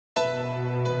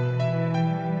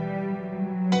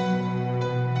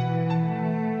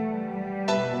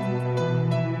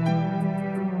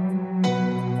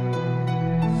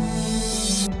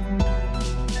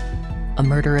A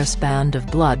murderous band of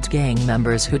blood gang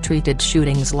members who treated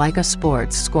shootings like a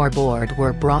sports scoreboard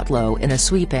were brought low in a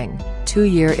sweeping,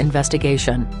 2-year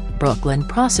investigation, Brooklyn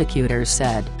prosecutors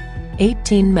said.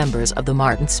 18 members of the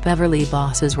Martin's Beverly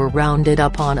bosses were rounded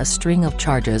up on a string of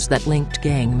charges that linked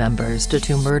gang members to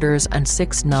 2 murders and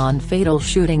 6 non-fatal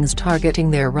shootings targeting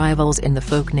their rivals in the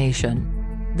Folk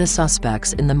Nation. The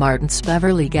suspects in the Martin's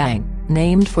Beverly gang,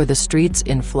 named for the streets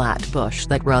in Flatbush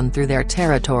that run through their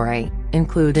territory,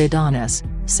 included Adonis,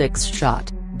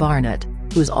 6-shot, Barnett,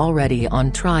 who's already on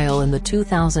trial in the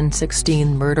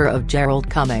 2016 murder of Gerald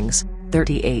Cummings,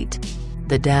 38.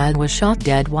 The dad was shot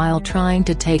dead while trying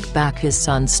to take back his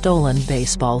son's stolen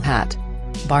baseball hat.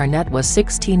 Barnett was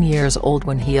 16 years old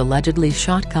when he allegedly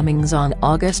shot Cummings on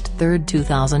August 3,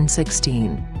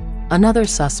 2016. Another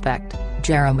suspect,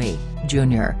 Jeremy,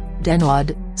 Jr.,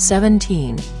 Denwood,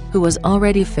 17, who was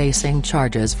already facing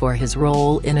charges for his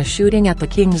role in a shooting at the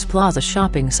Kings Plaza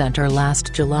shopping center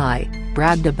last July,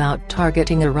 bragged about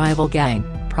targeting a rival gang,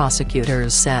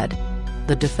 prosecutors said.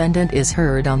 The defendant is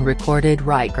heard on recorded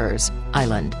Rikers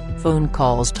Island phone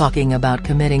calls talking about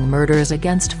committing murders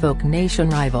against Folk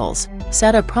Nation rivals,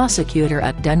 said a prosecutor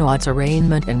at Denwood's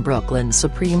arraignment in Brooklyn's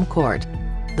Supreme Court.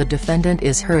 The defendant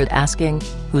is heard asking,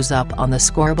 "Who's up on the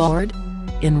scoreboard?"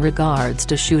 in regards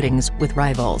to shootings with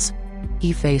rivals.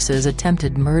 He faces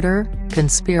attempted murder,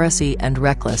 conspiracy and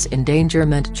reckless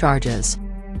endangerment charges.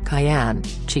 Kyan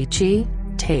Chi-Chi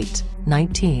Tate,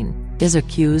 19, is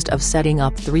accused of setting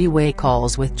up 3-way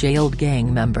calls with jailed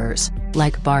gang members,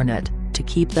 like Barnett, to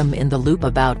keep them in the loop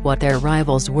about what their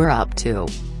rivals were up to.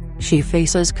 She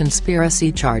faces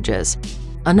conspiracy charges.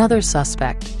 Another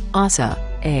suspect, Asa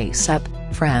A$AP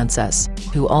Francis,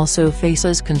 who also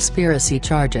faces conspiracy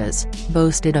charges,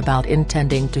 boasted about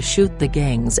intending to shoot the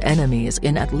gang's enemies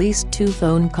in at least 2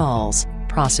 phone calls,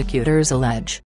 prosecutors allege.